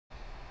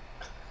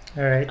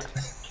Alright.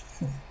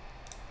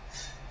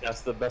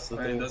 That's the best of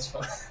I mean, things.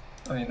 that's fine.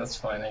 I mean, that's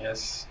fine, I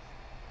guess.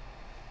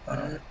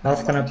 I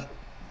was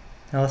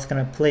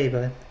gonna play,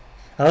 but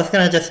I was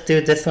gonna just do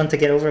this one to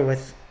get over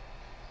with.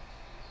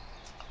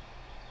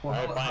 Well,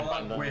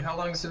 how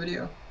long is the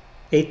video?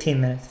 18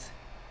 minutes.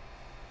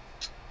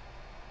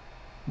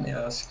 Let me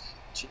ask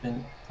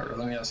Chin, or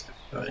let me ask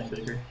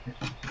Baker.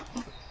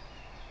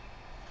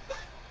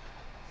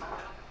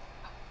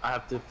 I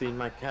have to feed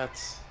my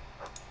cats.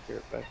 Be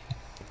right back.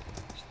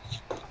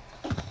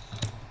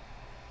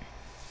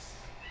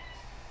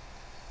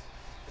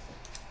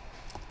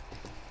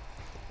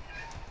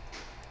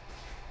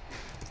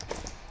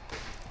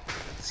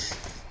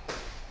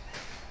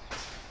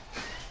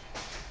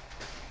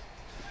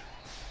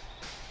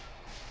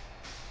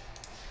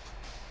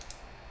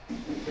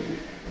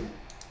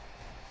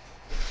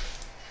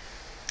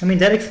 I mean,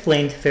 that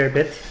explained a fair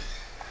bit.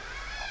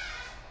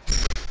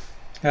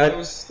 That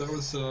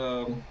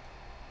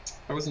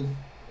wasn't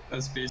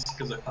as basic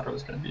as I thought it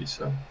was going to be,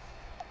 so.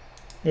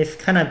 It's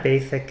kind of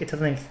basic. It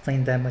doesn't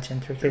explain that much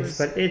interface,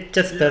 but it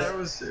just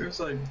does. It was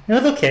like. It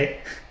was okay.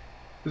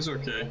 It was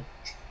okay.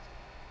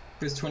 It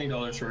was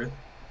 $20 worth.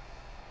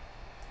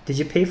 Did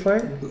you pay for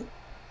it? No,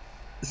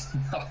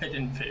 I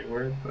didn't pay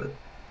for it, but.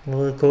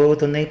 We'll go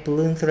donate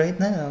balloons right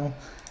now.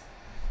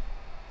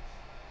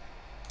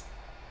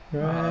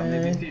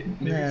 Maybe if he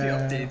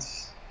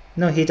updates.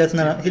 No, he does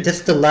not. This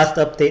is the last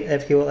update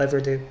if he will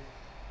ever do.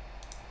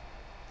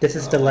 This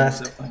is the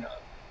last. Definitely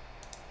not.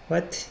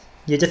 What?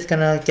 You're just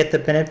gonna get the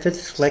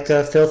benefits like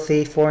a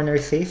filthy foreigner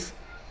thief?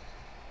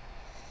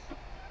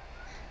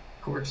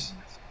 Of course.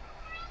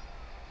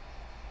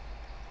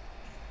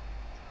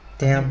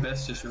 Damn.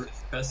 Best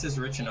is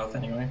rich enough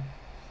anyway.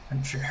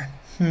 I'm sure.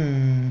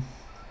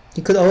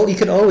 You could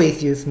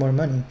always use more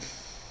money.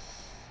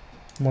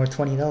 More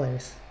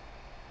 $20.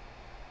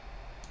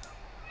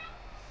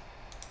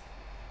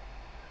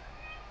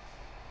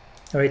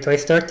 Alright, do I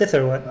start this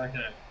or what?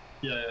 Okay.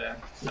 Yeah.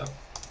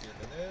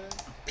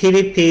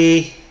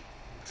 PvP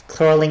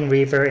crawling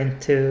Reaver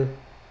into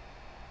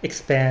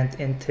expand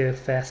into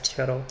fast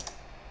shuttle.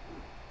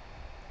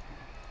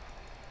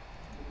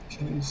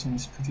 Okay,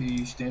 seems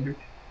pretty standard.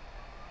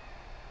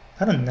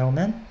 I don't know,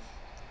 man.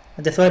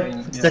 That's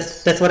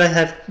what I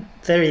have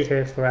theory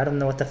here for. I don't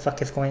know what the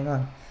fuck is going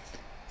on.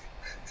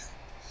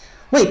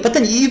 Wait, but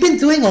then you've been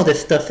doing all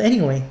this stuff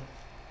anyway.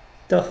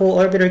 The whole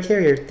orbiter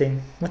carrier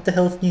thing. What the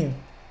hell's new?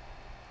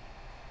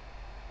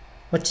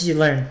 What did you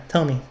learn?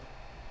 Tell me.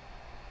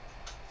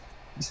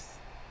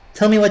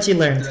 Tell me what you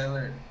learned. What did I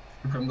learn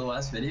from the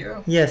last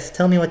video? Yes,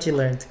 tell me what you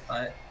learned.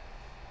 I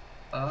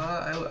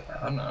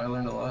don't know. I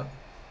learned a lot.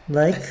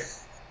 Like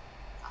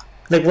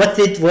what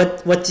did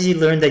you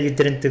learn that you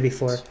didn't do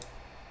before?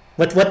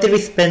 What did we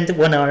spend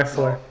 1 hour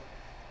for?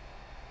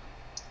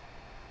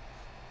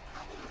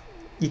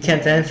 You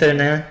can't answer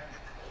now.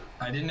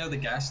 I didn't know the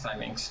gas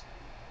timings.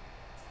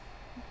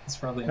 That's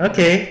probably important.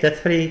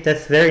 Okay.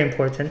 That's very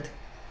important.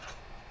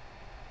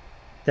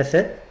 That's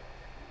it?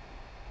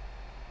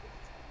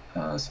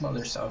 Some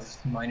other stuff,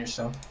 minor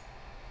stuff.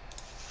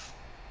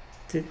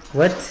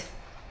 What?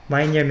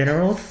 Mine your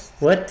minerals?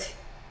 What?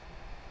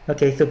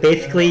 Okay, so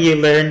basically you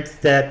learned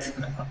that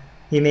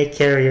you make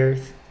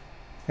carriers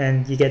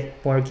and you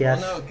get more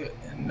gas. Well,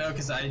 no,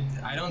 because I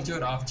don't do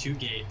it off 2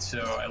 gate,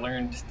 so I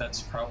learned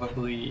that's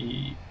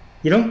probably.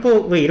 You don't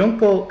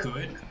go.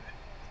 Good.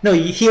 No,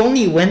 he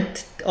only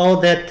went all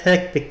that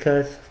tech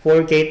because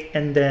 4 gate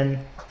and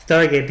then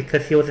Stargate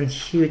because he was in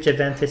huge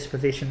advantage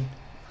position.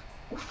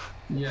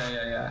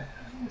 Yeah.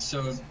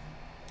 So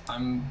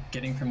I'm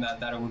getting from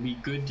that it would be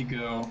good to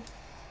go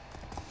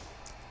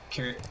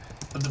carry.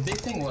 But the big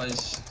thing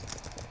was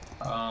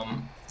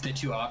the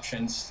 2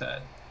 options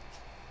that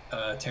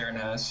Terran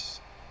has,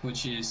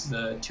 which is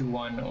the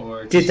 2-1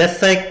 or. Dude,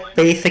 that's like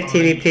basic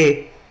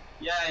PvP.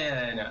 Yeah,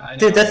 I know.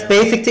 Dude, that's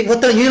basic.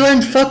 What the? You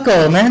learned fuck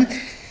all, man.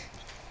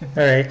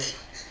 All right,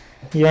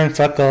 you learned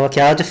fuck all.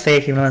 Okay, I'll just say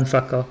if you learned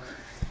fuck all.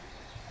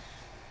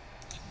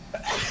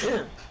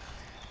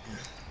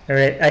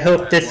 Alright, I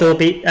hope this will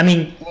be. I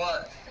mean,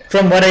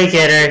 from what I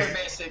get,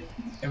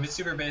 if it's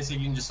super basic,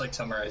 you can just like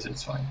summarize it.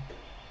 It's fine.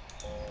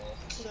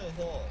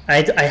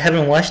 I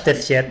haven't watched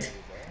this yet.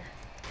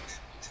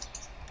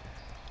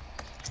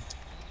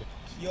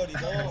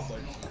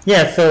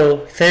 Yeah,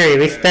 so sorry,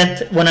 we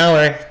spent 1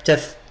 hour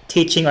just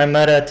teaching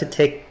Armada to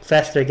take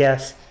faster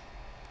gas.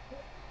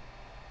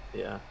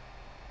 Yeah.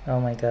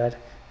 Oh my god.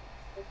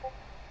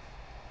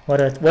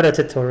 What a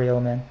tutorial,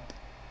 man.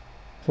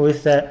 Who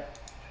is that?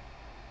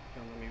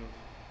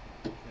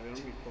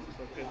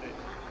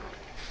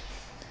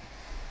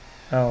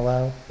 Oh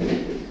wow.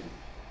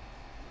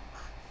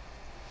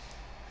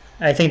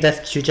 I think that's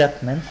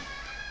Jujak, man.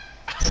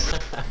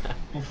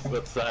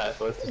 What's that?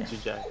 What's the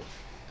Jujak?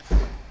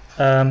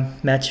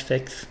 Match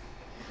fix.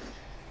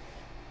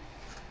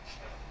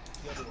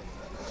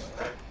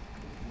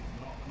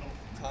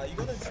 자,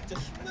 이거는 진짜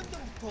 10년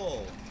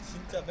전부터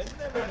진짜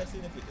맨날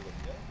쓰이는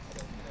빌드거든요.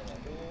 가장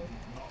편안하고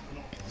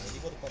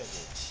이거도 빠르고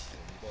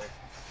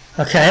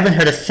이거. Okay, I haven't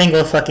heard a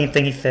single fucking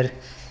thing he said.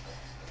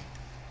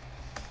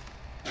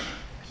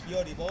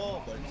 기어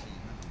리버 멀티.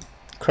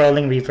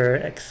 Crawling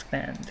Reaver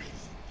expand.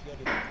 기어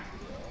리버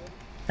멀티고요.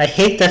 I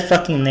hate that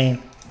fucking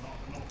name.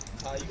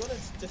 자, 이거는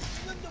진짜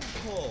 10년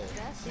전부터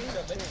진짜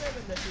맨날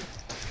쓰는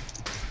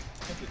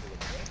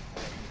빌드거든요.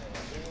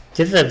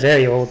 This is a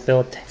very old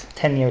build,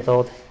 10 years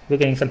old. We're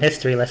getting some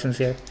history lessons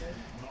here.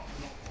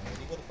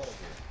 리버도 빠르고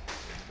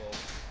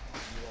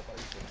리버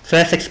빨리 좀.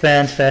 Fast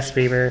expand, fast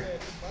Reaver.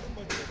 빠른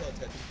멀티에서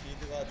제가 좀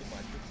빌드가 좀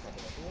안 좋게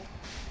가더라도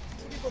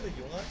투리버를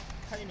이용한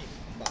타이밍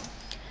막.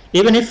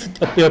 Even if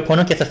your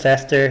opponent gets a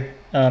faster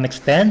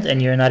expand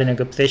and you're not in a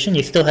good position,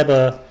 you still have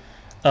a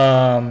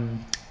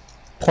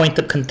point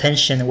of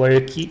contention where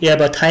you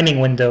have a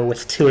timing window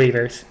with 2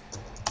 Reavers.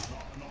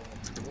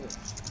 운영적으로도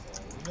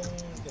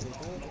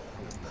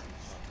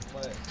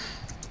정말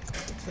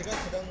제가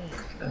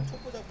가장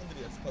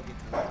초보자분들이 연습하기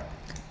좋은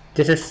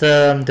This is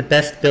the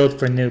best build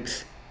for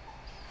noobs.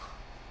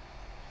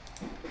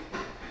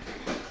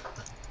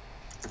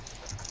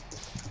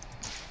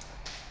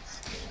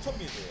 추천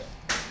빌드예요.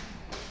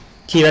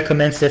 He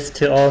recommends this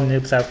to all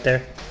noobs out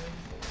there.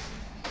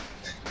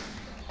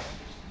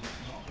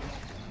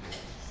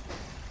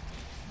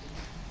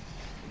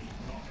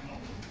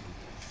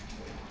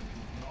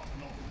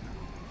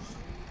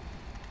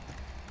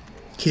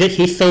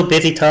 He's so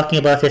busy talking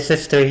about his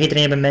sister, he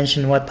didn't even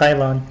mention what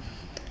pylon.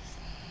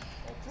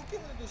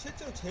 프로게이머들도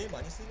실제로 제일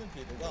많이 쓰는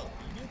빌드가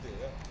이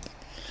빌드예요.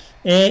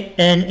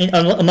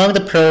 Among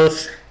the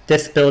pros,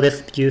 this build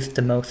is used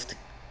the most.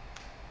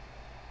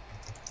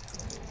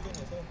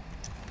 수련해서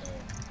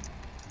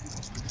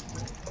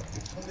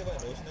상대방의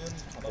러시는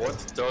가만히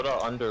What's Dota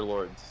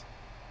Underlords?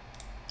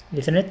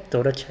 Isn't it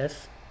Dota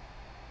chess?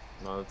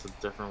 No, it's a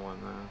different one.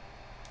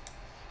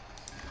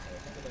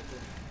 상대방 좀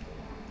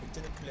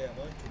백제는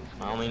플레이하면 좀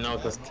I only know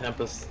because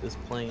Tempest is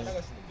playing.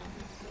 따라갈 수 있는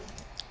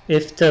빌드.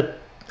 If the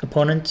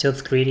opponent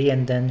just greedy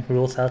and then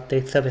rules out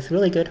the stuff, it's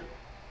really good.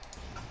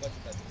 두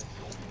가지 다 주는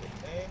빌드이기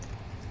때문에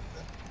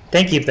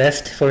Thank you,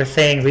 Best, for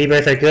saying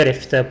Reavers are good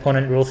if the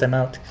opponent rules them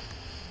out.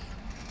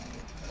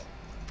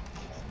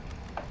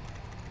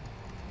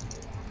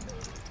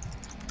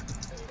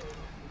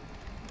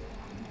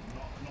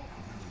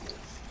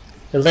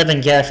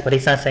 $11 gas, but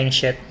he's not saying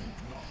shit.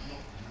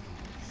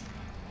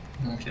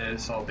 Okay,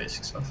 it's all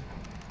basic stuff.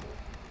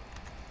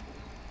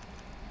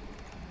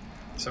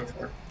 So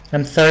far.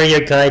 I'm sorry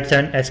your guides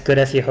aren't as good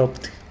as you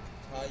hoped.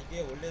 자,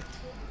 이게 원래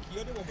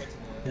기어 리버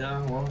멀티는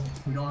Yeah, well,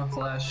 we don't have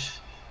Flash.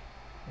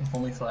 If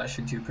only Flash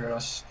would do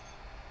Parados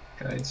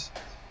guides.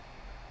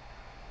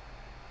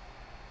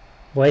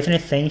 Why isn't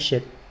it saying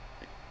shit?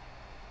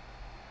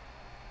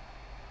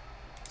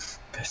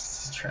 Best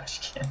is a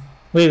trash can.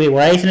 Wait,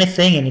 why isn't it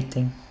saying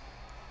anything?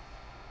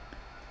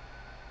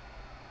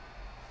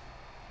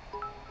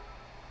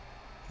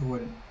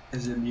 What,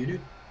 is it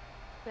muted?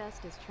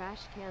 Best is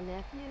trash can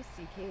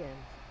FUCKN.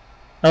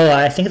 Oh,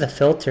 I think it's a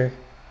filter.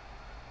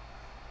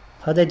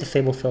 How do I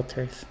disable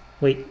filters?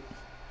 Wait.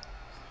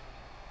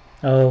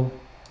 Oh.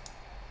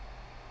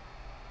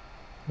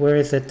 Where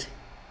is it?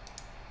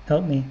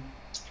 Help me.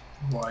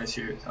 Why is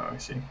here? Oh, I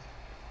see.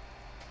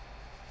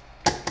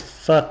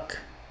 Fuck.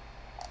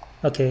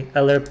 Okay,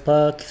 alert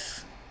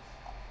box.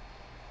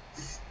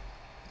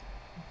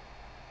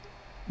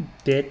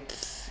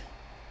 Bits.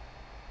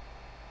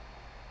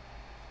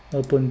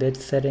 Open bit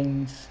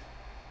settings.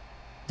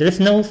 There's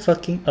no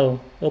fucking... Oh,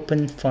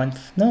 open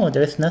fonts. No,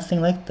 there's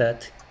nothing like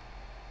that.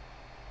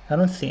 I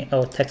don't see...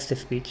 Oh,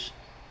 text-to-speech.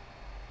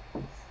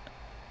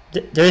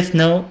 There is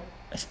no...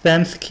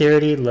 Spam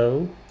security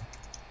low.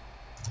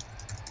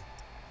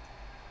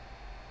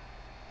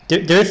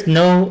 There is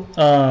no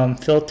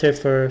filter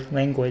for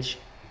language.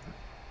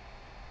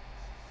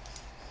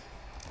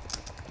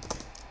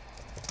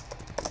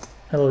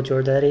 Hello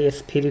Jordaddy,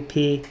 it's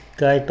PvP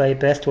guide by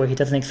Best where he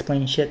doesn't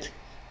explain shit.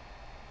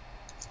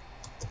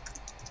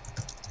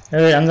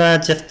 Alright, I'm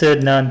gonna just do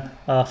none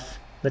off.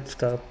 Let's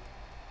go.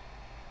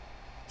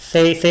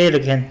 Say it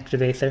again,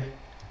 Debaser.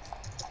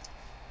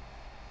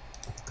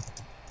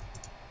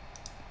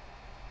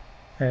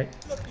 Alright.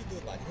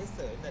 플러피도 많이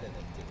했어요 옛날에는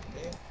이제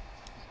근데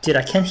Dude,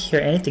 I can't hear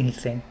anything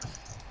he's saying.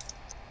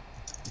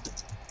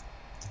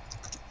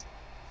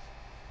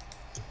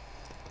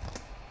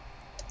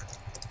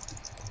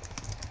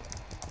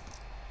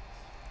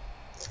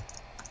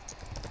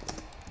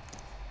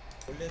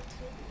 원래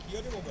기어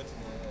리버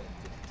멀티는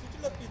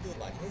투질러피도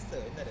많이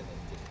했어요 옛날에는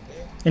이제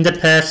근데 In the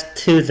past,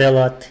 2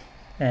 Zealot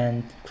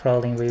and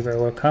Crawling Reaver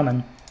were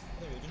common.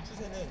 요즘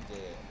추세는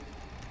이제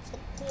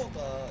석코어가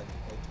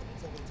거의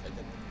정석으로 잘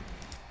되는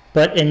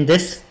But in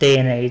this day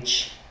and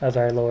age of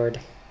our Lord,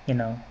 you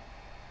know,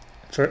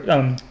 for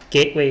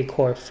gateway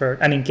core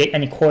first, I mean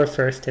any core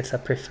first is a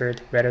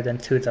preferred rather than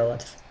 2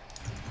 Zealots.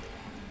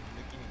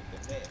 느낌이기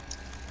때문에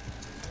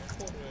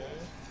성코를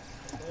해서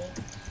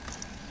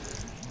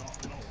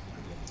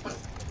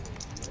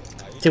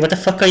Dude, what the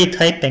fuck are you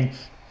typing?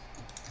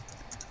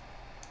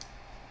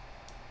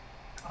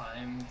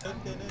 I'm 할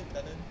때는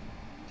일단은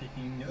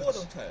taking 코어 notes.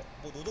 정찰,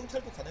 뭐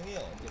노정찰도 가능해요.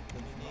 이제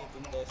본인이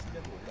좀 더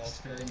실력이 It's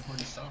올라왔을 very 때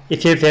important stuff.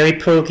 If you're a very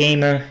pro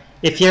gamer,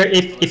 if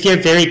you're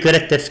very good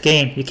at this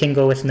game, you can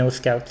go with no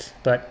scouts,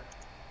 but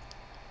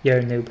you're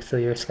a noob, so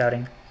you're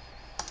scouting.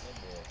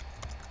 뭐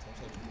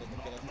정찰 좀더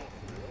높게 가시면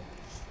되고요.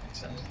 Makes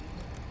sense.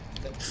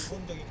 일단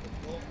기본적인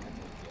것부터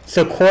알려드릴게요.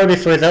 So core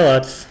before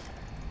zealots.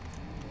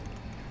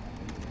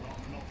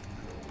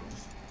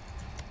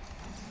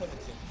 스펠을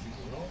지금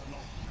주시고요.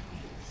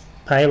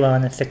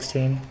 Pylon at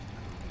 16.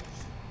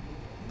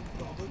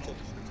 정도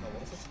지어주시고 자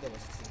원서치다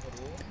원서치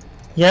서로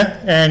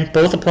Yeah, and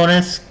both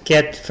opponents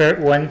get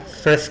one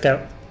first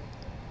scout.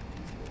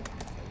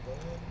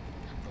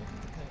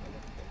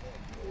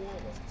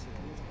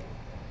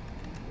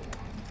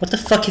 What the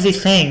fuck is he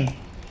saying?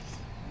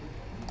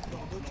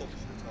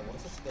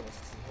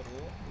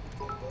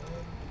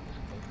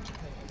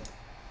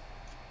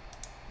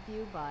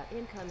 View bot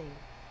incoming.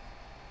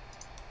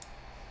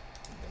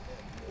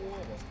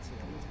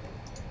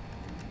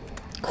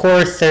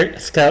 Core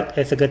scout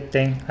is a good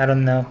thing. I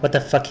don't know what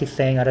the fuck he's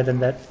saying other than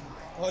that.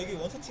 이게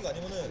원서치가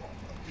아니면은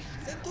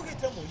센터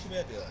게이트 한번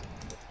의심해야 돼요.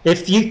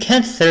 If you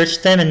can't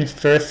search them in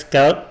first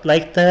scout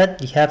like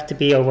that, you have to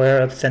be aware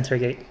of center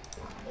gate.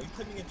 이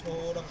타이밍에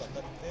저랑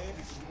만났는데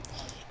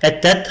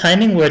At that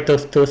timing where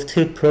those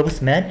two probes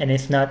met and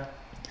it's not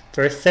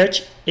first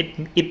search,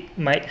 it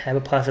might have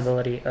a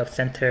possibility of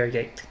center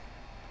gate.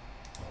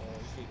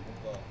 이게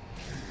뭔가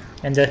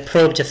And the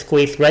probe just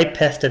squeezed right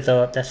past the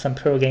zealot. That's some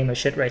pro gamer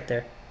shit right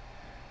there.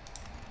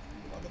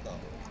 빠르다.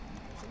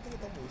 센터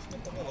게이트 한번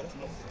의심했다가 말할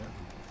수가 없어요.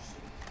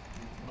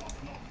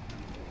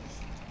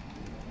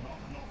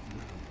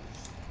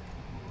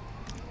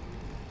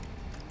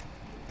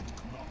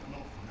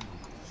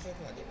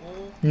 센터 게이트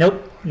아니고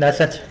Nope, not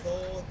center.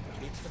 그래서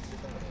게이트가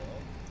들렸던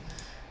거네요.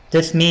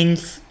 This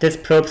means, this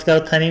probe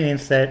scout timing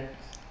means that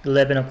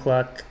 11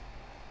 o'clock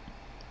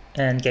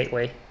and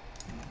gateway.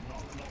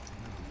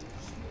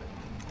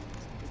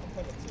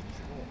 38번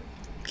지어주시고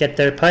Get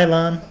their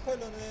pylon.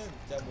 38번은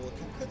진짜 뭐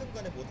탱크든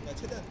간에 뭐든 간에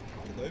최대한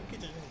이렇게 넓게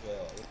지어주는 게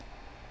좋아요.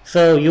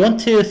 So you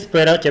want to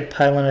spread out your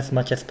pylon as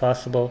much as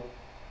possible.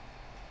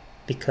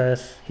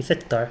 Because he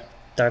said dark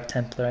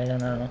Templar, I don't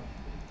know.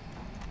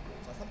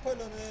 자,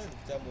 38번은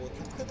진짜 뭐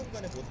탱크든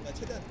간에 뭐든 간에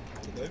최대한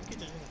이렇게 넓게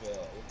지어주는 게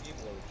좋아요. 여기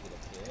뭐 이렇게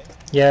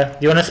Yeah,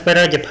 you want to spread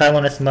out your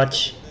pylon as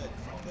much.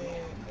 상대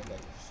그러니까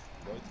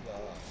멀티가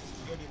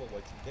기어 리버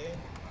멀티인데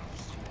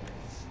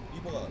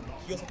리버가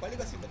기어서 빨리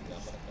갈 수 있거든요.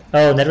 안 받았다.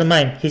 Oh, never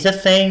mind. He's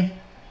just saying,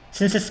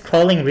 since it's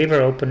crawling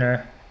Reaver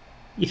opener,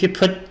 if you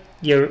put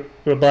your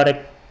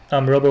robotic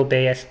robo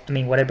bay as, I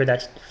mean, whatever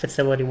that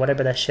facility,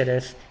 whatever that shit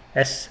is,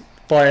 as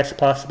far as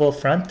possible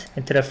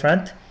into the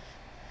front,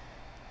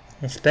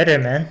 it's better,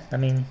 man. I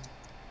mean,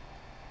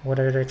 what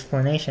other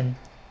explanation?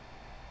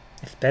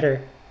 It's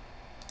better.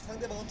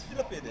 상대방은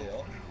투질러 빼야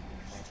돼요.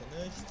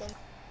 저는 시선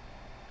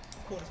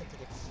스코어를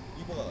선택했고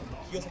리버가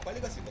기어서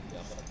빨리 갈 수 있거든요.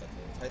 안 받았다.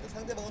 자, 일단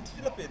상대방은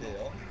투질러 빼야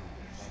돼요.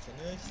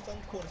 저는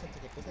시선 코어를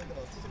선택했고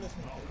상대방은 투질러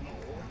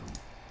선택했고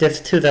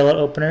There's two zealot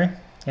opener,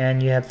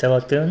 and you have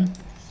zealot goon.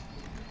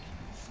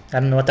 I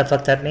don't know what the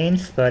fuck that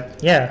means,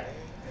 but yeah.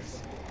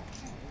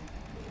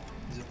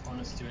 His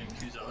opponent's doing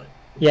Q zealot.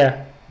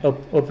 Yeah,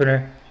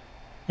 opener.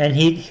 And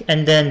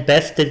then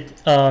best did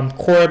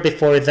core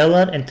before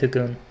zealot and to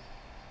goon.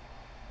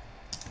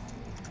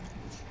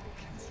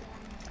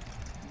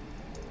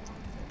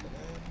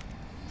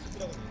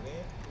 투질러가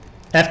있는데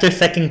After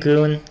second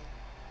goon,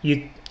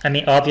 I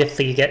mean,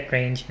 obviously you get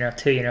range,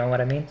 too, you know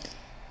what I mean?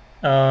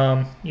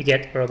 You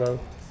get robo.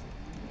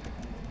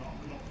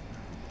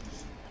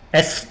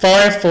 As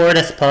far forward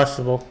as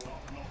possible.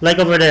 Like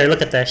over there,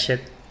 look at that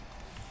shit.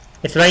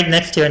 It's right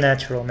next to your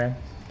natural, man.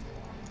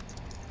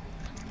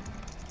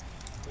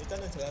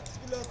 일단은 제가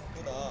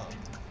투질러보다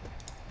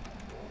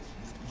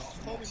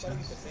처음이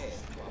빠르기 때문에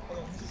좀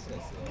압박을 해줄 수가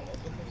있어요.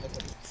 어떤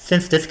부분에서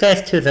Since this guy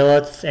has two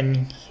zealots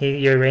and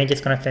your range is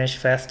gonna finish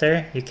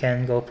faster, you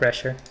can go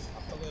pressure.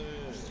 압박을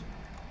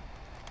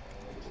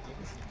주긴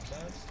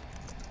했으니까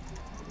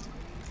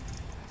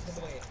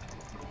상대방의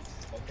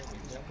어떤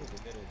위치에 함부로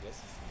못 내려오게 할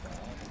수 있습니다.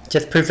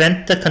 Just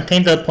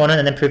contain the opponent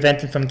and then prevent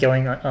him from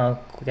getting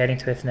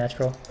to his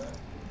natural.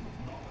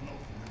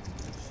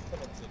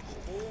 18번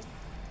지어주시고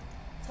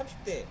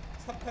 30대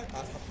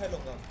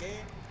 48런과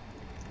함께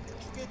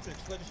투게이트를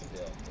추가해주시면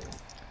돼요.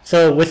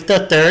 So with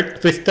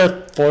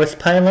the fourth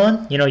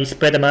pylon, you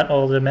spread them out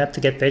all over the map to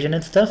get vision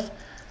and stuff.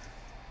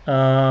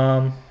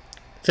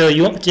 So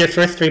you want your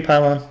first three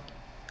pylon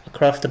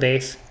across the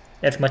base,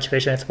 as much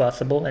vision as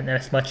possible, and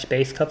as much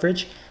base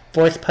coverage.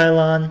 Fourth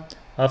pylon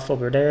off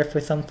over there for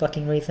some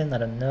fucking reason. I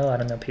don't know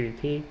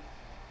PvP.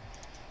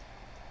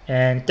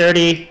 And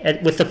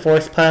 30 with the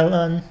fourth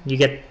pylon, you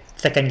get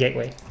second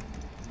gateway.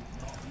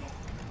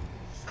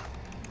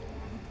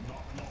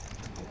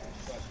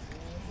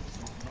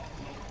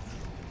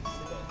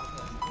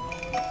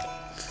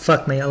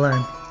 Fuck my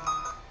alarm.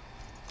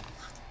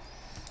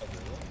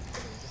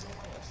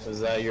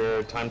 Is that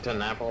your time to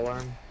nap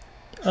alarm?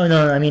 Oh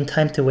no, I mean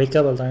time to wake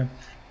up alarm.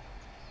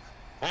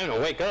 Time to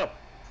wake up.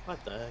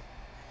 What the heck?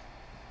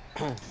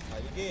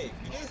 이게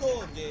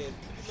이래서 이제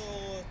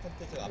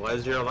투질러한테 제가 Why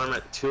is your alarm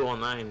at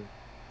 2:09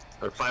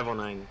 or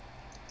 5:09?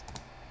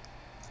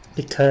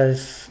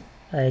 because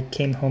I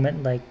came home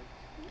at like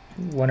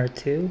 1 or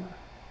 2.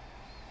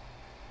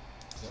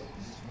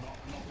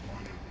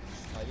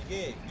 아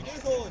이게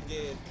이래서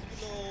이제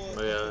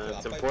Oh, yeah,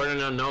 it's important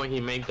to note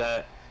he made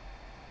that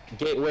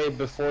gateway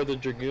before the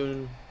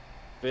Dragoon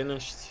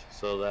finished,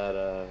 so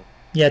that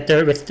Yeah,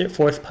 third with the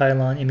fourth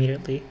pylon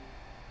immediately.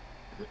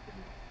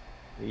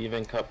 he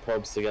even cut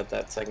probes to get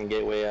that second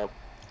gateway up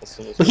as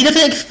soon as. But he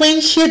doesn't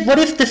explain shit. What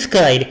is this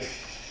guide?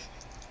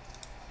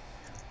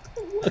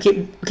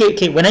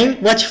 Okay. When I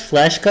watch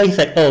Flash Guide, he's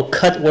like, oh,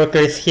 cut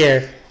workers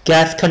here,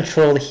 gas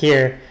control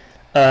here,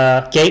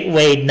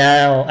 gateway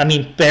now. I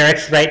mean,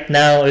 barracks right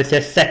now is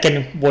your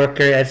second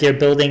worker as you're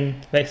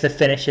building, like to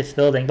finish this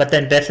building. But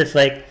then Bess is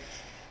like,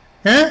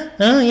 huh?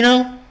 Oh, you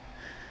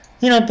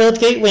know, build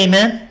gateway,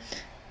 man.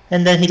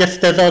 And then he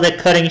just does all that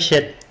cutting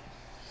shit.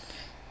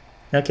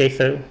 Okay,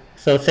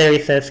 so Theory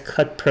says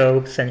cut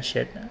probes and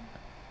shit.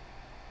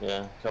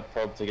 Yeah, cut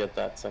probe to get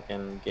that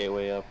second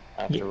gateway up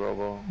after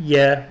Robo.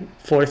 Yeah,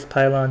 fourth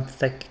pylon,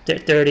 it's like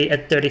 30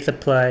 at 30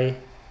 supply.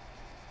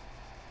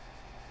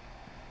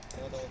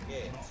 대단한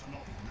게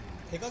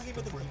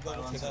대각임에도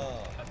불구하고 제가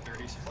At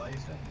 30 supply, you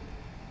said?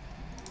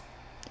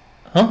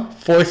 Huh?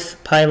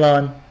 Fourth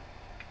pylon,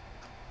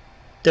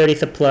 30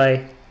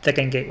 supply,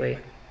 second gateway.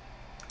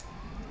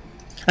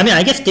 I mean,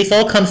 I guess this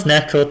all comes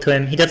natural to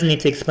him. He doesn't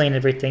need to explain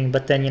everything,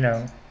 but then,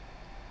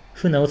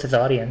 who knows his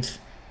audience?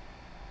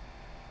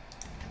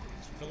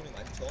 드라곤이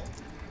많죠.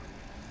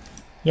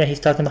 Yeah,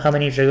 he's talking about how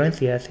many dragoons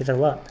he has. He has a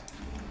lot.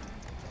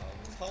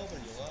 사업을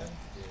이용한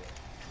이제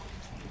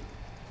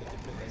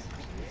교집표가 있고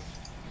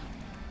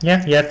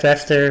Yeah, you have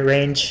faster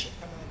range,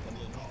 하나 더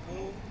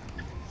이용하고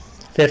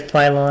fifth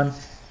pylon.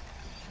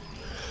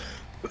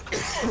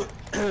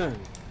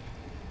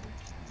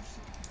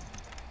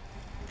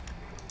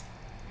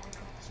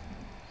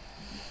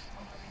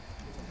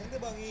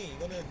 상대방이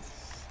이거는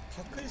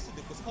다크일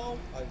수도 있고 사업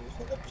아니고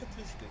속업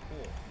셔틀일 수도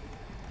있고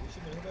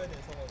의심을 해봐야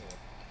되는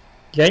상황이에요.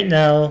 Right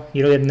now,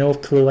 you have no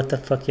clue what the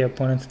fuck your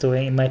opponent's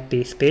doing. It might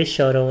be Space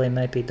Shuttle, it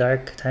might be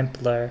Dark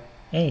Templar,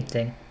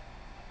 anything.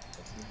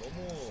 지금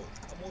너무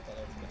아무것도 안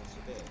하고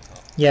있는데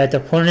Yeah, the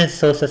opponent is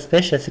so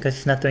suspicious because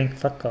he's not doing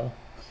fuck all.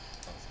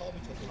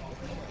 사업이 쳐서 이거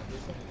하면 안될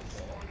성이겠죠.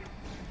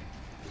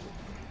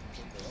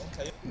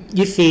 자,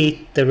 You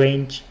see the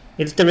range.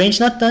 Is the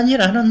range not done yet?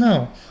 I don't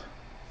know.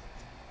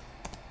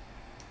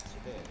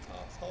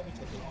 사업이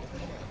쳐서 이거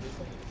하면 안될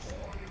성이겠죠.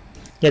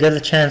 Yeah, there's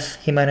a chance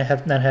he might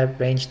not have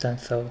range done,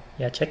 so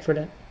yeah, check for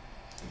that.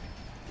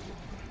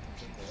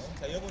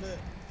 자, 이거는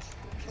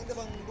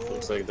상대방도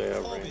Looks like they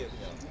have 사업이에요, range.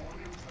 그냥.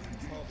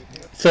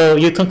 사업이고. So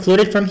you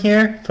concluded from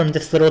here, from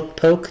this little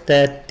poke,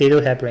 that they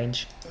do have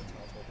range. 자,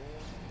 저도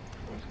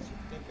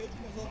그냥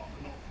빼주면서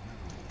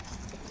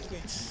저쪽에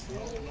있고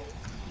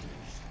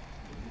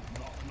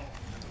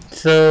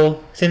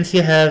So since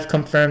you have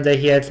confirmed that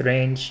he has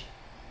range,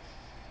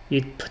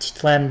 you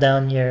slam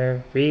down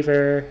your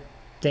Reaver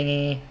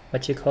thingy,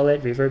 what you call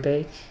it, Reaver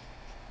Bay?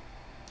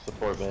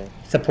 Support bay.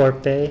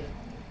 Support Bay.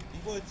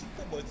 이걸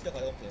직접 멀티가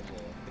가져가면 되는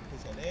거예요. 근데 그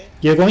전에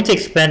You're going to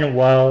expand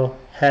while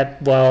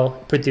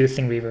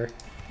producing Reaver.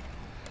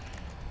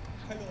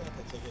 활용 하나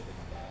더 지어줘야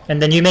됩니다.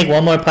 And then you make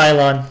one more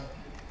pylon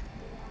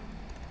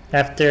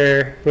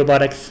after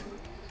robotics.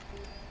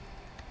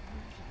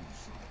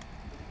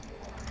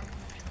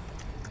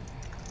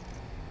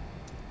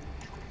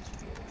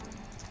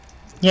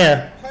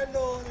 Yeah,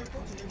 파일런을 또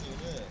주는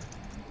이유는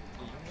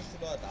이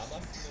인구수가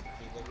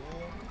남았음에도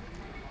불구하고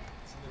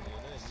주는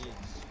이유는 이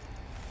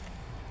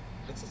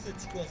넥서스를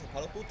짓고 나서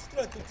바로 또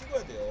투드라를 또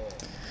찍어야 돼요.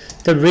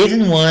 the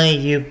reason why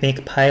you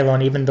make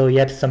pylon even though you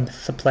have some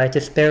supply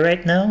to spare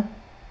right now,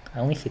 I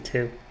only see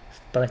 2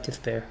 supply to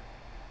spare.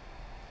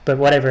 But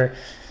whatever.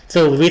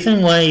 So the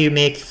reason why you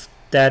make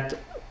that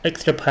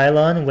extra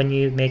pylon when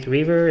you make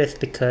Reaver is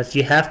because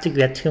you have to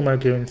get 2 more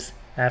goons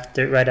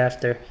right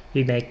after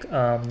you make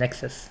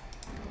Nexus.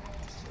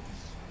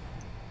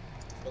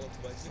 그러고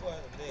 2번 찍어야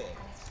하는데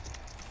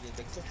이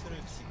넥서스를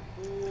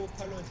짓고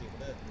파일런을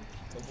지으면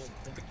너무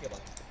공백기가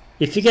많기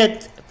If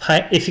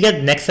you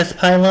get Nexus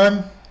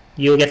pylon,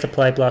 you'll get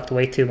supply blocked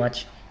way too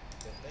much.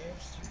 때문에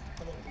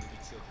파일런을 미리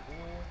지어주고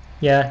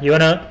Yeah, you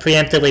wanna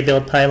preemptively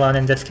build pylon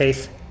in this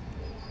case.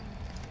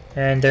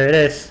 And there it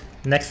is,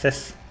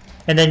 Nexus.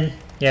 And then,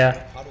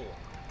 yeah, 바로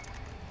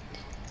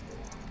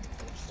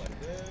주말을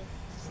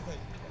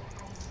생산해줍니다.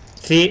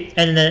 see,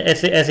 and then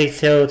as it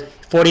showed,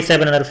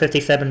 47 out of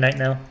 57 right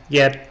now.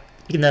 You have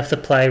enough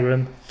supply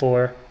room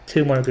for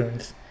 2 more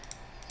goons.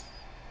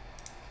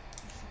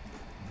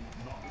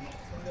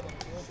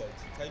 상대방도 멀티.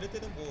 자, 이럴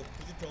때는 뭐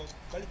굳이 더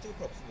빨리 찍을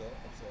필요 없어요.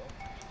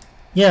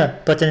 Yeah,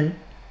 but then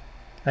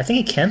I think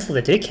he canceled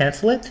it. Did he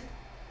cancel it?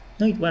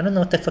 No, I don't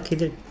know what the fuck he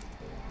did.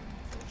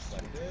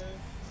 주말을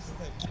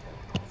생산해줍니다.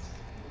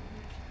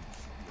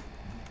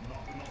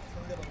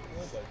 상대방도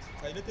멀티.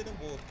 자, 이럴 때는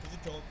뭐 굳이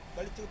더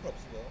빨리 찍을 필요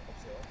없어요.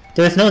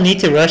 There's no need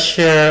to rush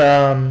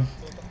your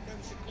또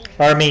딱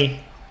찍고 army.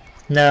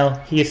 No,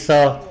 you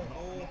saw.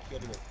 파일런도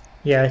기어리고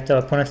Yeah, the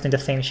opponent's doing the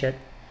same shit.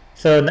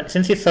 So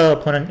since you saw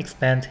opponent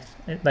expand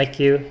like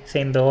you,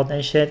 same build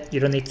and shit, you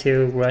don't need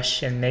to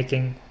rush in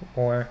making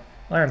more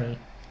army.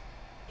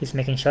 He's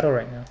making shuttle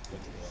right now.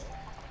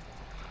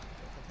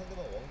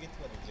 상대방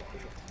원게이트만 유지했고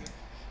저 투게이트.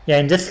 Yeah,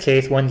 in this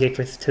case, 1 gate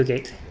versus 2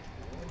 gate.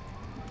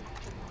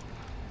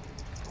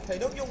 자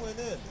이런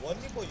경우에는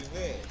원리버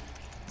이후에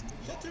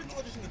셔틀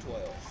찍어주시는 게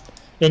좋아요.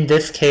 In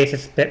this case,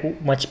 it's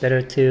much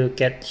better to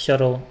get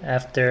shuttle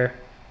after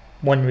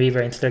 1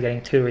 Reaver instead of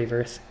getting 2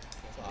 Reavers.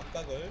 그래서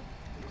압박을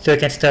So you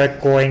can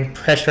start going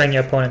pressuring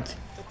your opponent.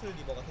 셔틀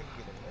리버가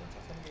생기게 되면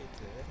자 3게이트.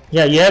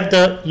 Yeah,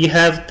 you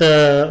have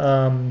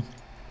the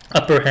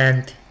upper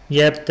hand.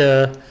 You have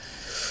the,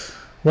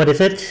 what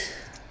is it?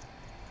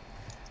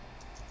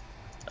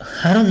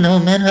 I don't know,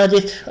 man. How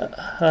did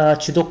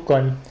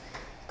주도권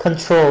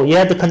control? You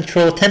have the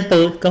control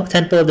tempo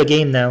of the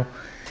game now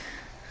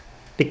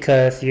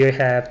because you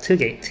have 2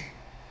 gate.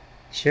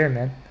 Sure,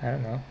 man. I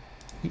don't know.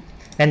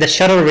 And the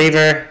shuttle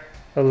Reaver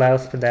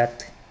allows for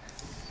that.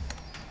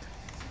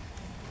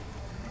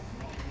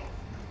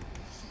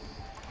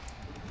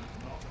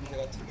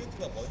 제가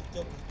투게이트가 먼저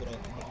계속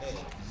돌아가기 때문에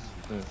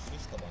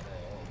유닛이 더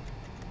많아요.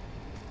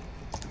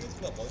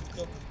 투게이트가 먼저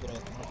계속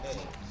돌아가기 때문에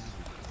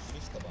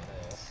유닛이 더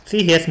많아요.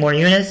 See, he has more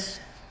units,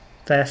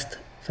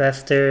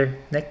 faster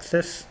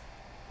nexus,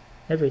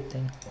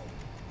 everything.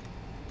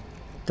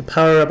 The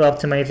power of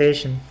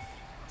optimization.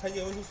 자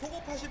이제 여기서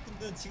소급하실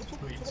분들은 지금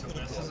소급 Wait, so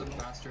누르면 this is a 돼요.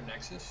 faster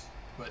Nexus,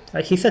 but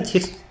He said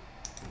he's.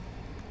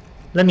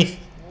 Let me.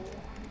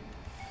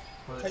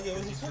 자 이제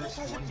여기서 because he's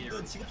소급하실 one gate,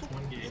 분들은 지금 소급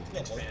one gate 투게이트가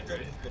먼저 expand,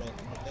 right? 계속 돌아가기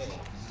때문에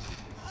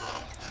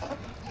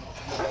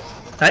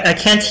I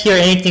can't hear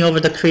anything over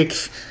the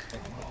creaks.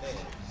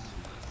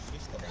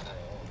 유닛이 더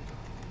많아요.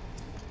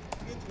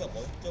 투게이트가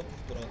먼저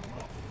계속 돌아가기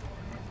때문에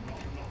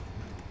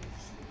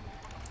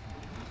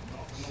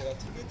제가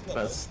투게이트가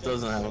That 먼저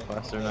doesn't have a 계속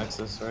faster 돌아가기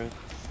nexus, right?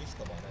 때문에 유닛이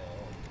더 많아요.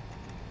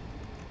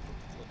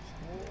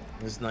 찍어주시고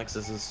This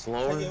nexus is 자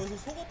slower. 이제 여기서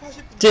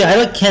소급하실 분들은 Dude,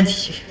 I can't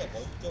hear. 투게이트가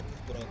먼저 계속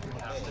돌아가기 it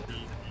would have to 때문에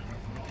be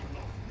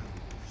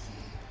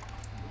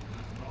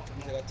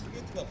제가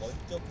투게이트가 먼저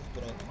계속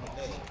돌아가기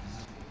때문에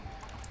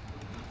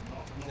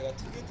제가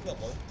투게이트가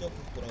먼저 계속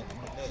돌아가기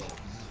때문에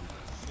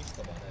유닛이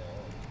더 많아요.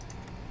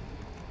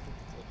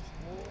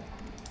 찍어주시고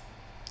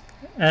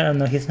I don't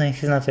know. He's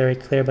not very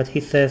clear, but he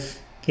says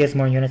he has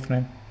more units,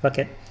 man. Fuck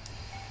it.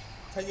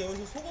 자 이제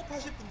여기서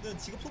소급하실 분들은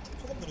지금 소급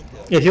누르면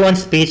돼요. If you want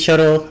speed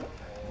shuttle,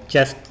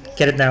 just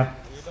get it now.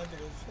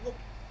 일반적으로 소급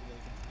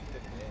있기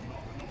때문에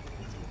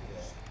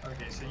찍으세요.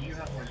 okay. So you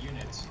have more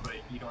units, but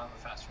you don't have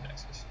a faster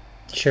Nexus.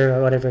 Sure,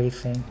 whatever he's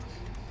saying.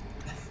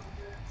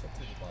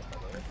 셔틀 리버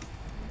압박을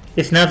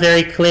It's not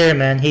very clear,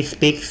 man. He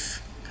speaks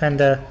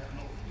kinda.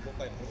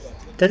 리버까지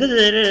보여주고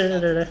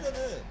Da-da-da-da-da-da-da.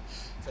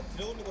 자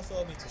드래곤 리버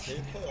싸움이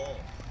제일 커요.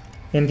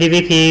 In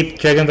PvP,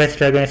 Dragon vs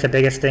Dragon is the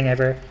biggest thing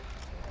ever.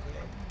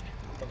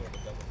 압박을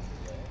먼저 하고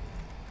있어요.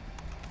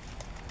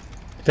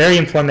 Very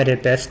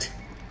informative, best.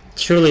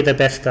 Truly the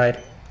best guide.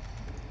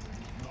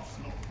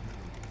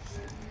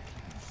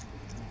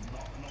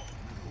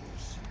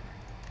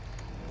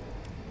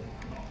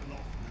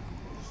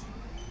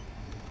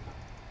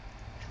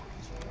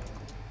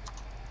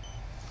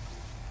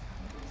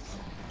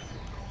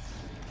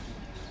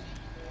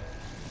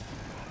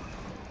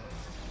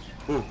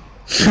 Ooh.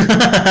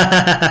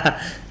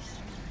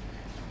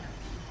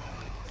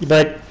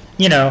 But,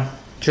 you know,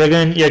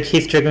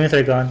 his Dragoons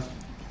are gone.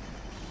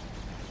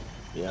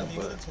 Yeah, 아니,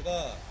 but 이거는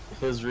제가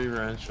his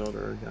Reaver and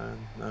Shoulder are gone.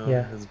 Now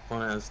Yeah. his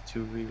opponent has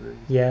 2 Reavers.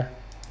 Yeah.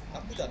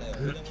 나쁘지 않아요.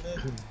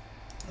 왜냐면은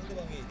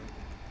상대방이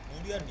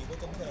무리한 리버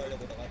점프를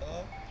하려고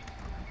나가다가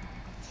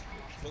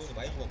드래곤이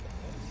많이 죽었거든요.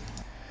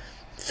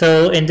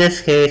 So in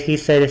this case, he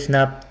said it's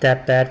not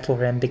that bad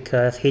for him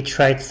because he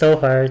tried so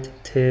hard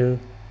to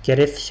get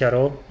his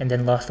shuttle and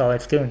then lost all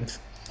its goons.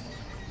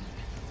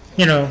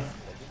 You know,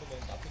 이 정도면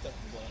나쁘지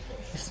않게 좋아하는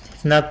거예요.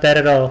 it's not bad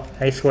at all,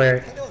 I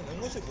swear. 상대방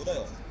용무실 못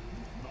와요.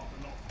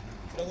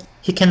 드래곤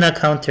He cannot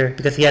counter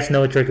because he has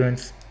no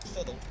dragoons.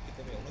 숫자 너무 좋기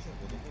때문에 용무실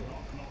못 오고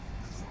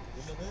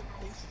오면은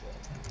페이스죠.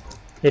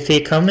 If he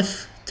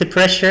comes to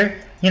pressure,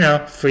 you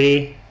know,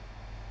 free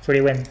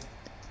win.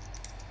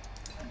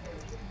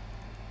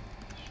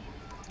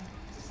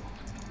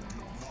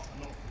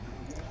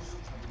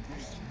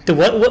 Dude,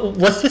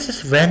 what's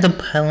this random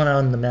pylon out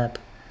on the map?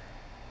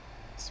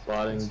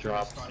 Spotting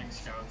drops. Spotting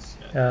scouts.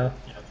 Uh,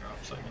 Yeah,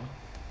 drops. I mean.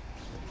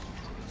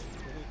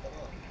 보고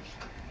있다가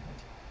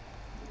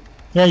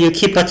Yeah, you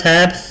keep a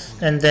tabs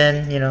and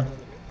then, you know.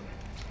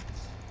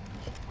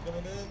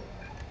 그러면은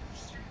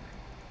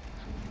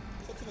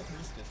셔틀을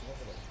돌릴 수도 있어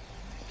상대방.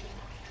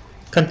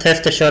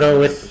 Contest the shuttle The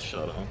with,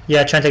 shuttle.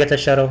 yeah, trying to get the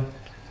shuttle.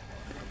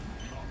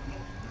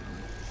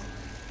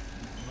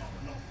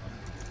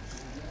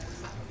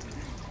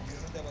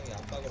 상대방이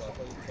압박을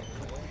와서 이렇게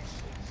하면은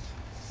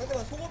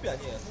상대방 소급이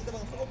아니에요. 상대방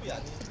소급이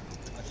아니고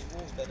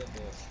일단은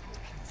뭐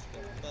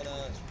그냥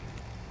무난한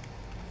소급이기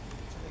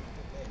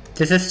때문에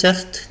This is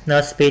just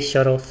not space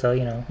shuttle, so,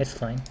 you know, it's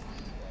fine.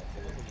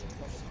 소급을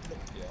이용해서 한번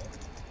뚫어볼게요.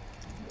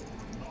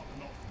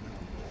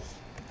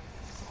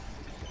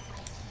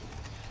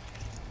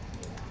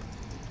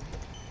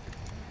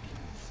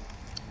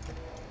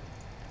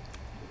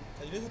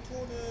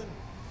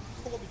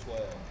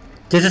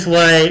 This is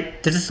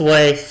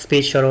why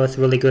Speed Shuttle is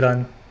really good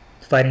on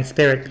fighting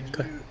Spirit.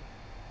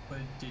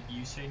 Did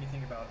you say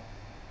anything about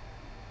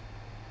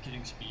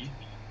getting speed?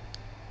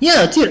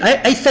 Yeah, dude,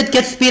 I said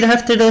get speed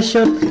after the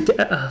show.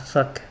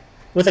 Fuck.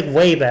 It was like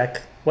way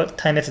back. What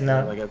time is it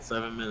now? I got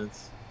 7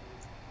 minutes.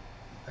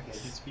 Okay,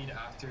 get speed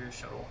after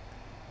shuttle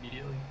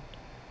immediately.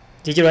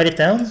 Did you write it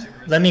down?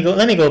 Let me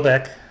go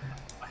back.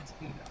 I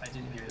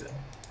didn't hear that.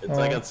 It's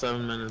I got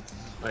 7 minutes.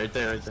 Right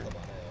there, right there.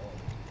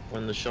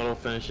 When the shuttle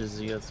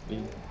finishes, you got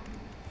speed.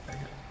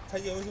 자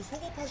이게 여기서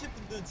소급하실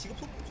분들은 지금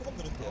소급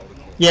누르면 돼요.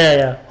 이렇게.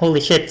 Yeah. Holy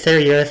shit, sir,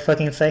 you're a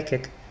fucking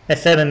psychic. At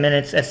 7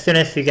 minutes, as soon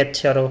as you get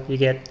shuttle, you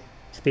get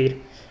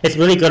speed. It's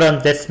really good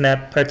on this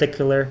map,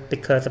 particular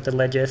because of the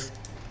ledges.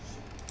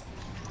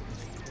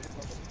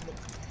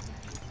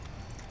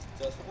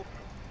 자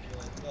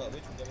소급가 왜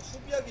좋냐면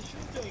수비하기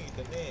쉬운 지형이기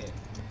때문에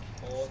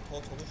더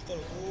적은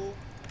숫자로도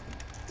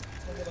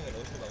상대방의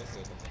러시를 막을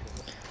수가 있거든요.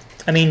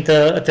 I mean,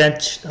 the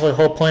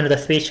whole point of the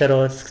speed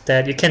shuttle is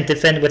that you can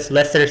defend with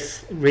lesser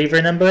Reaver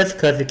numbers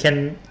because you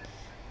can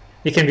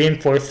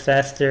reinforce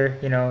faster.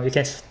 You know, you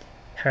can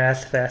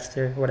harass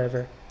faster,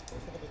 whatever.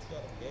 소급을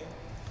투자하는 게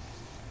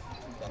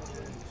나쁜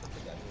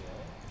선택이 아니에요.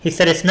 He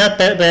said it's not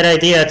that bad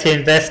idea to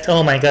invest.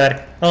 Oh my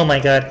god. Oh my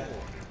god.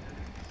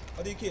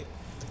 아니 이렇게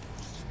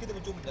죽게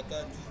되면 좀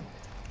약간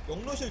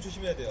영러시를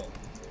조심해야 돼요.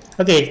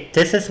 Okay,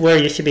 this is where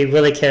you should be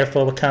really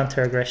careful with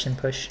counter aggression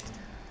push.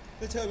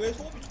 근데 제가 왜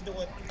소급이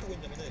준다고 하고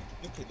있냐면은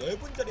이렇게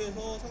넓은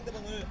자리에서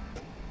상대방을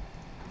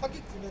파기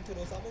군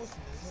형태로 싸먹을 수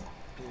있는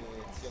그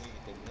지형이기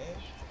때문에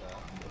제가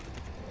이렇게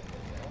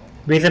생각한 거예요.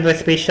 Reason with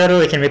speed shuttle,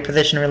 we can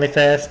reposition really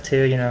fast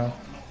to, you know,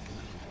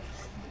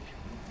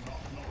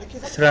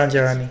 이렇게 surround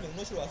your army.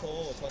 영러시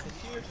와서 저한테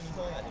피해를 주는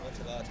상황이 아니면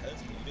제가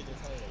자연스럽게 유리해진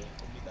상황이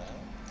옵니다.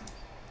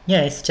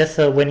 Yeah, it's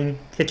just a winning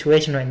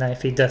situation right now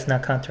if he does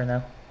not counter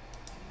now.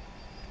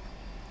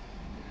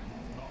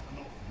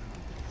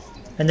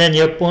 And then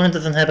your opponent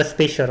doesn't have a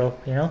space shuttle,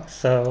 you know,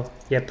 so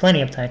you have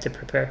plenty of time to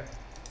prepare.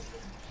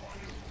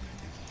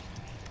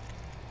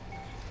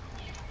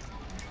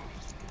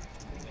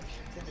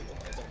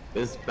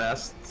 Is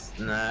best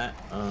not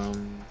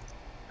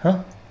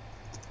Huh?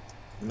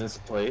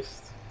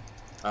 misplaced?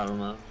 I don't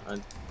know. I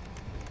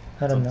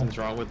don't know. Something's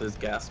wrong with his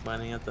gas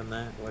mining at the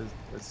net.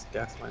 What's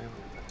gas mining?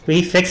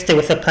 We fixed it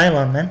with a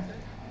pylon, man.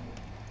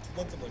 두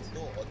번째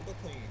멀티도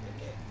언더통이기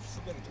때문에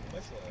수비하기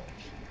정말 쉬워요.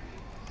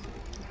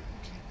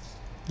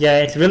 Yeah,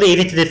 it's really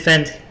easy to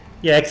defend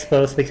your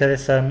exposed because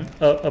it's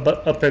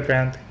upper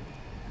ground.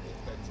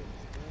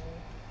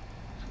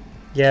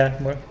 Yeah,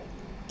 more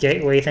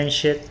gateways and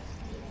shit.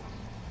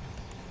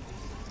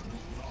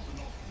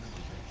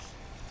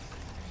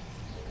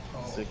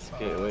 Six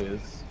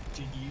gateways.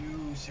 Did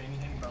you say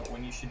anything about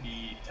when you should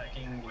be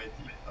attacking with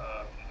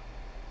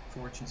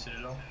Fortune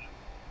Citadel?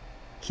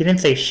 He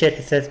didn't say shit,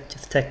 he said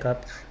just tech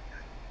up.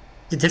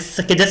 This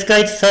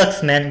guide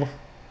sucks, man.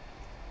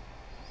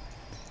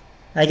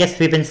 I guess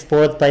we've been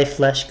spoiled by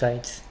flash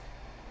guides.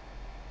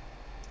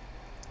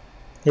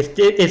 Is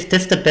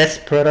this the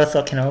best Protoss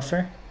I can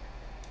offer?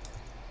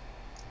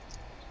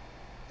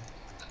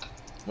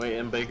 Wait,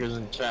 and Baker's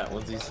in chat.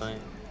 What's he saying?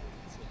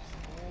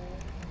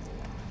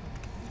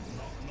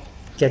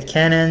 Get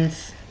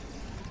cannons.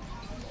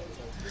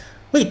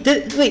 Wait,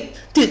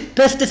 dude,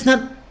 Best is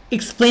not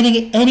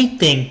explaining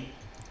anything.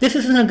 This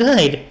isn't a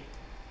guide.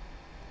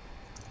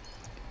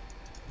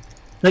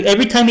 Like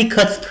every time he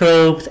cuts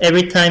probes,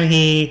 every time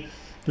he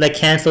like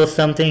cancels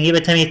something, every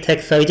time he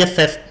texts, so he just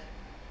says,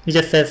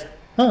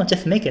 oh,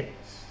 just make it.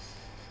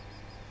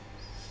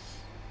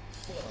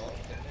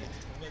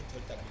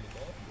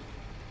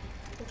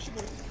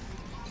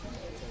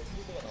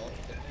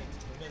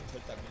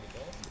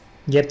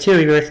 You have 2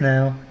 Reavers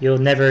now, you'll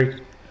never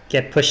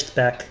get pushed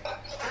back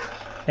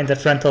in the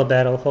frontal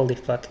battle, holy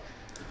fuck.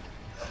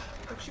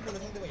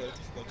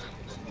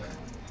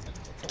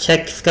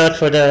 Check scout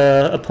for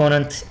the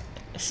opponent,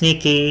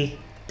 sneaky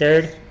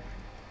third.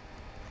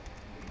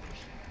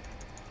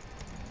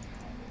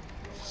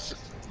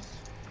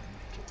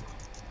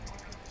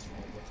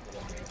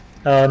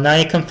 Oh, now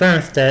he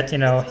confirms that, you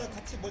know,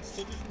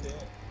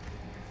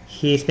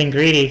 he's been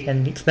greedy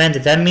and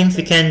expanded. That means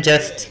you can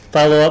just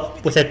follow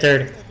up with a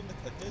third.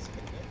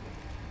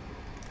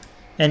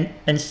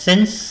 And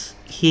since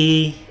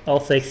he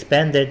also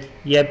expanded,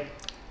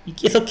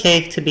 it's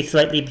okay to be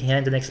slightly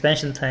behind in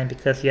expansion time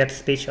because you have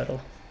space shuttle.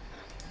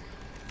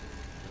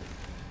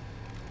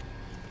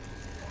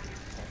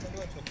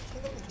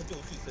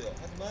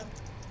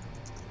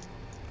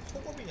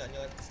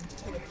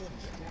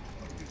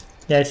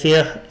 Yeah,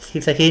 he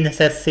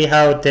says see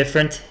how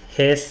different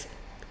his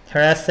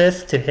harass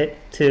is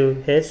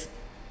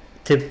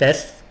to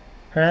Best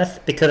harass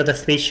because of the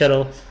space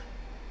shuttle.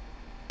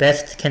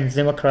 Best can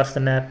zoom across the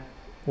map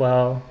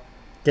while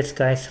this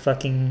guy's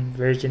fucking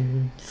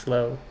virgin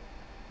slow.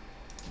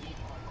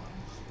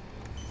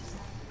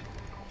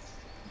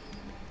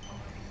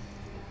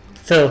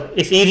 So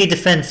it's easy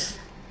defense.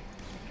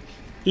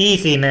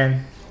 Easy,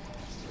 man.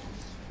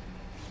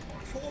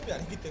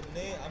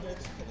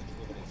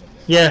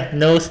 Yeah,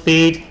 no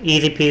speed,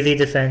 easy peasy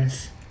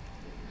defense.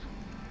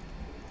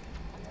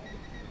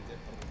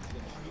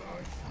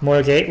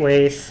 More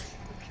gateways.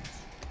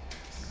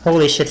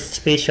 Holy shit,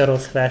 space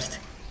shuttle's fast.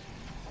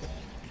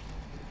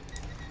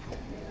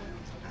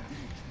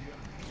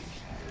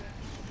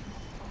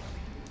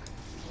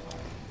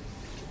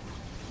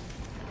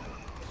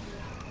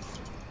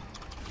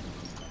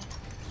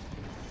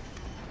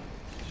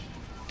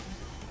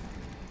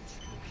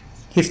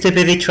 He's too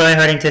busy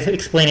tryharding to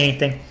explain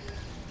anything.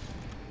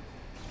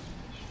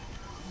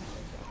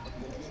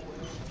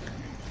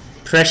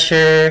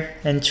 Pressure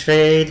and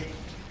trade.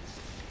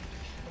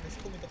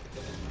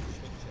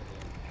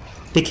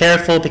 Be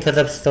careful because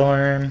of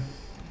storm.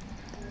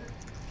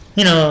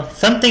 You know,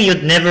 something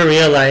you'd never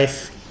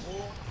realize.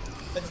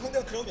 일단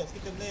상대가 드라운이 없기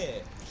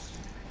때문에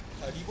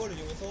자, 리버를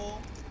이용해서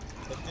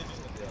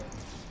견제해주시면 돼요.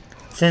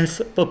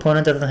 Since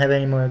opponent doesn't have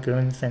any more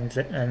goons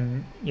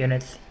and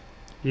units,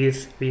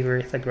 use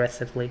Reavers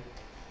aggressively.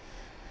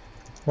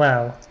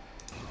 Wow.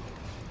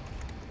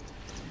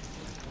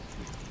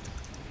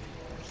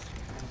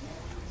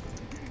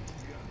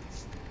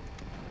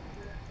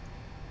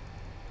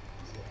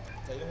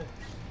 자, 이런 거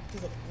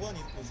밑에서 무한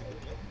이득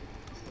보시거든요.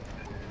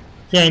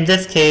 Yeah, in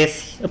this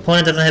case,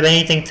 opponent doesn't have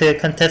anything to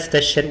contest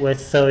this shit with,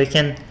 so he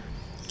can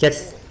get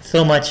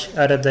so much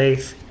out of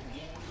these.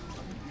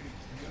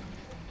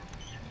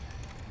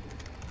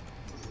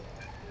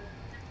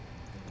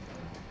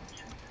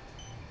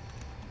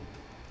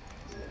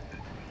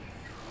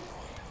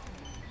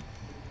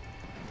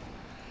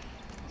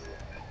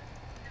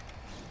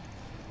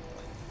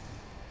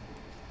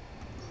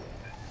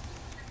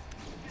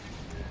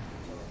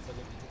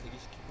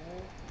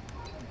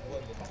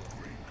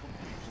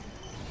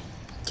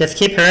 Just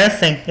keep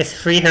harassing, it's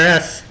free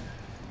harass.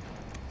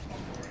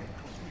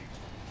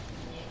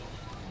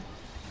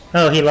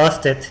 Oh, he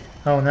lost it.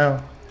 Oh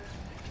no.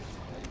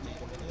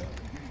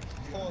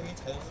 상황이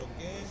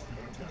자연스럽게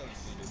엄청나게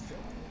유리해졌죠.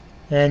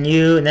 And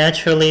you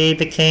naturally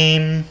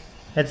became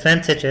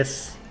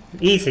advantageous.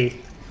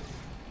 Easy.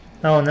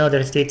 Oh no,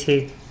 there's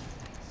DT.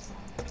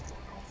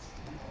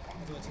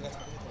 하지만 제가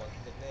자금이 더 많기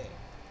때문에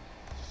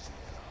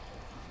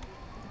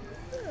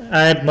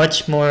I have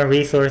much more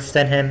resource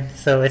than him,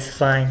 so it's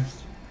fine.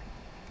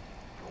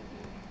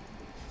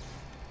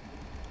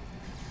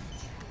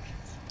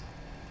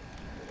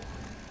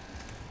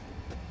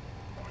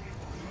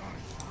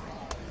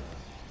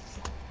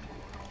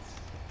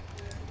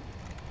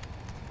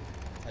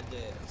 자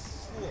이제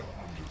수원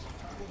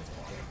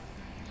잡았어요.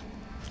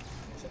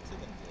 셔틀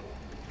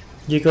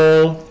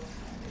견제.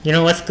 You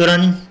know what's good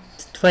on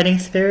Fighting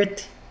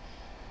Spirit?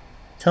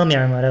 Tell me,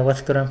 Armada,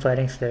 what's good on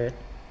Fighting Spirit?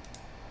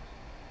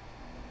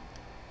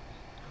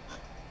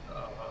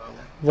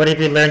 What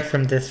have you learned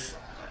from this?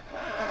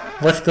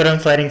 What's good on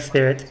Fighting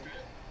Spirit?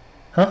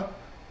 Huh?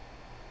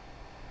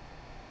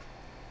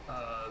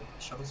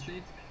 Shuttle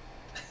speed?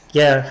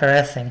 Yeah,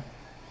 harassing.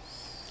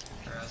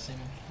 Harassing?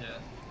 Yeah,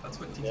 that's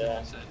what TT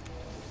Yeah. said.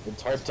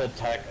 It's hard to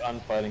attack on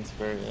Fighting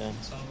Spirit, yeah.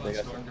 It's all They about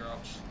got- storm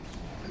drops.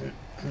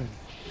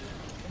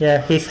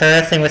 Yeah, he's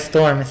harassing with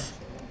storms.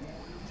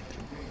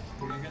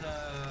 We're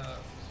gonna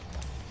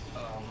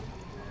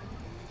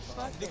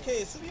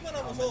이렇게 수비만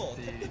하면서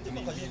the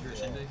탭밴드만 가지면 Reaver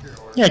돼요. Shinbaker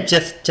or Yeah,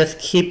 just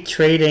keep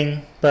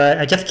trading, but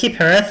I just keep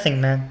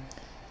harassing, man.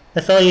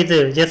 That's all you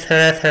do. Just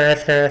harass,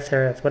 harass, harass,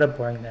 harass. What a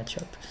boring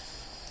matchup.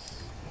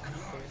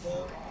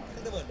 거기서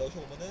상대방이 러시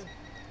오면은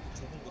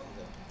좁은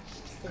곳에서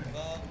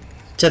스톰과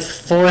Just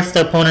force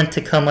the opponent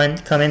to come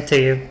into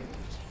you.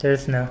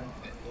 There's no.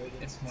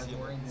 넓은 it's more 지형,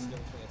 boring than 지형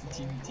통해서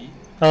TBT.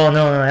 Oh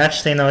no,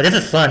 actually no. This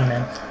is fun,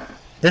 man.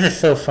 This is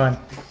so fun.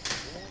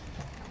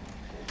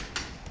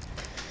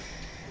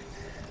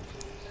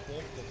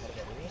 공업도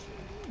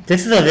바로바로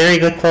This is a very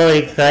good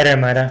quality guide,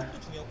 Armada. 또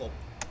중요한 거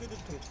업그레이드도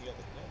되게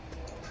중요하거든요.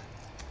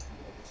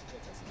 진짜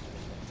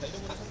좋습니다. 자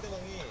이러면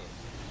상대방이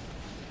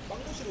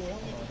빵도시로 올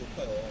확률이 좀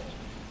높아요.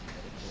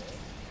 이렇게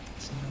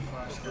Single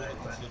flash guy,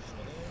 그걸 but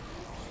지어주시면은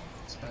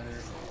it's better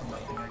for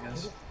nothing, I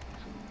guess.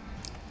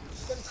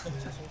 시간이 지나면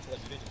자동차가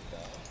유리해집니다.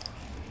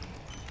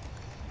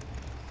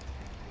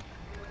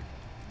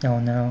 Oh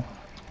no.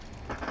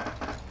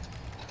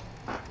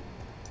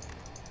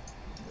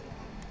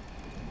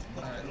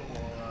 Alright,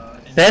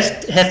 well,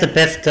 Best has the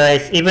best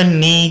guys. Even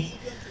me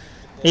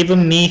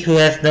who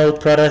has no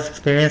product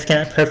experience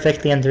can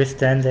perfectly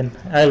understand them.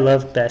 I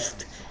love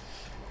best.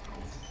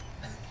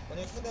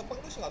 만약에 상대가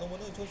빵도시가 안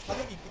오면은 저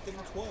자격이 있기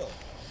때문에 좋아요.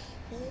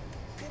 또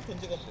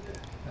견제가 되고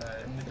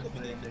I'm gonna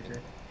play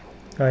bigger.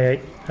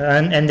 Alright,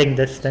 I'm ending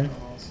this then.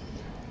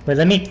 Wait,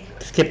 let me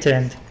skip to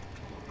end.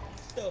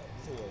 진짜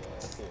무서워요.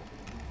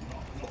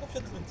 또 팝업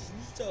셔틀은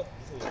진짜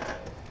무서워요.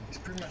 It's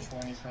pretty much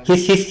one probably.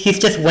 He's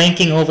just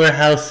wanking over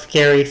how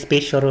scary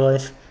Space Shuttle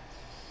is.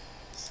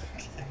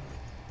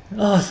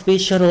 Oh,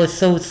 Space Shuttle is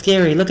so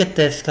scary. Look at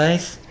this,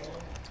 guys.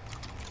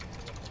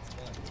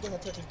 이거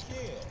자체가 좀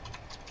피해요.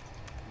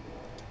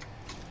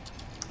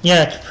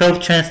 Yeah, probe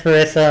transfer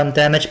is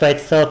damaged by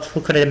itself.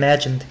 Who could have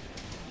imagined?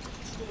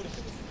 죽여버리면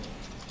되거든요.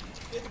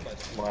 깨지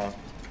마죠. Wow.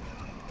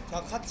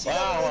 자 같이 와우,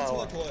 가면 와우.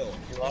 제가 좋아요.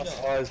 lost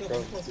all his 제가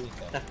probes 못 too.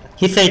 풀었으니까.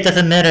 He said it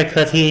doesn't matter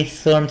because he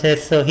stormed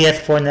his, so he has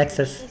 4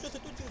 nexus. 또 셔틀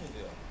또 찍으면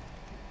돼요.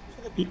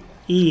 E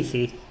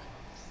easy.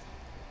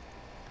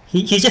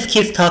 He just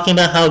keeps talking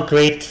about how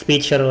great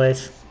speed shuttle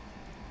is.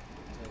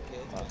 이렇게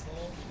해주면서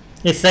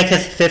It's like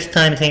his 5th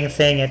time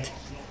saying it.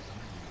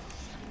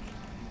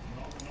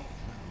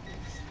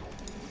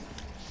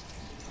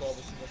 조합을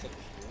신경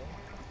써주시고요.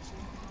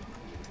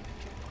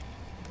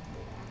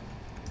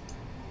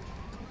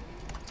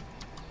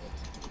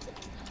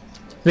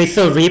 Wait,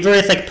 so Reaver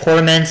is like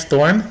poor man's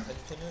storm?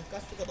 저는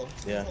가스가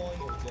넘치는 Yeah. 상황이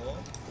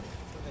오죠.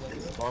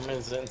 그러면은 Storm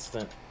is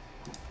instant.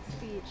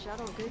 Speed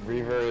shuttle good.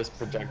 Reaver is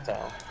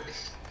projectile.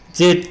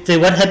 Dude,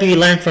 what have you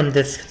learned from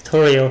this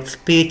tutorial?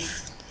 Speed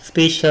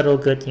shuttle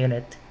good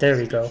unit. There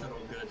we go. Shuttle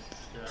good.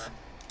 Yeah.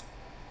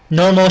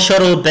 Normal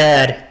shuttle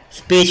bad.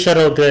 Speed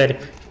shuttle good.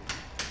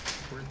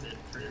 Worth it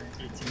for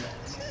 18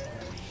 minutes.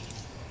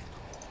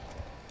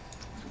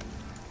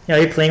 Yeah,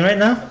 are you playing right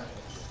now?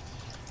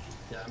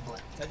 Yeah, I'm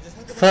playing. 자, 이제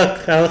상대방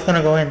Fuck, I was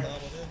gonna go in. 다음은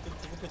좀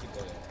조급해질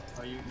거예요.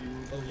 Are you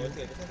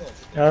어떻게 해도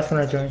상관없을 I was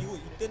gonna 자, join.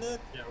 이때는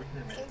Yeah, we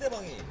can make.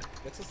 상대방이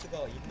넥서스가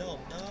있나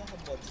없나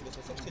한번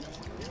집에서 서치해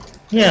주시고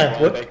Yeah,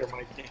 Baker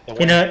might keep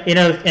the in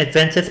a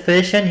advantage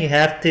position, you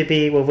have to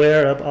be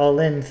aware of all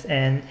ins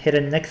and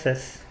hidden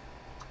nexus.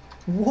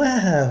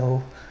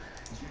 Wow.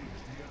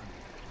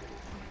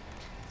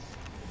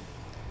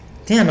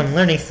 Damn, I'm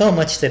learning so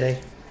much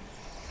today.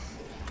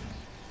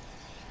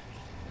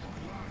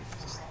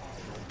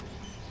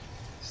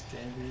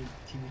 Standard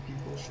PvP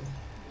bullshit.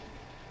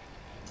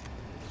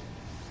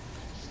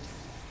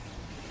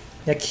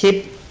 Yeah,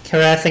 keep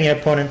harassing your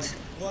opponent.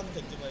 무한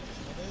던지만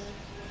해주시면은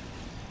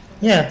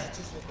Yeah.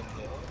 지칠 수밖에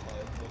없네요. 자,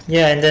 이거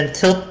Yeah, and then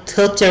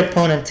tilt your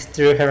opponent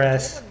through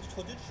harass.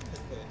 조금만 져주시면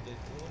되는 거예요. 이제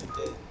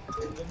이거는 이제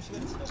점점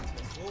시간이 지나면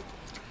지날수록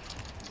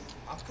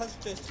악한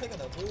숫자에서 차이가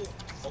나고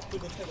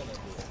업글도 차이가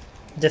나고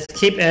Just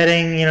keep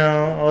adding, you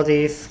know, all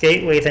these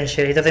gateways and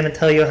shit. He doesn't even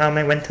tell you how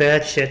many when to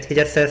add shit. He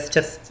just says,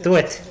 just do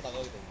it. 제가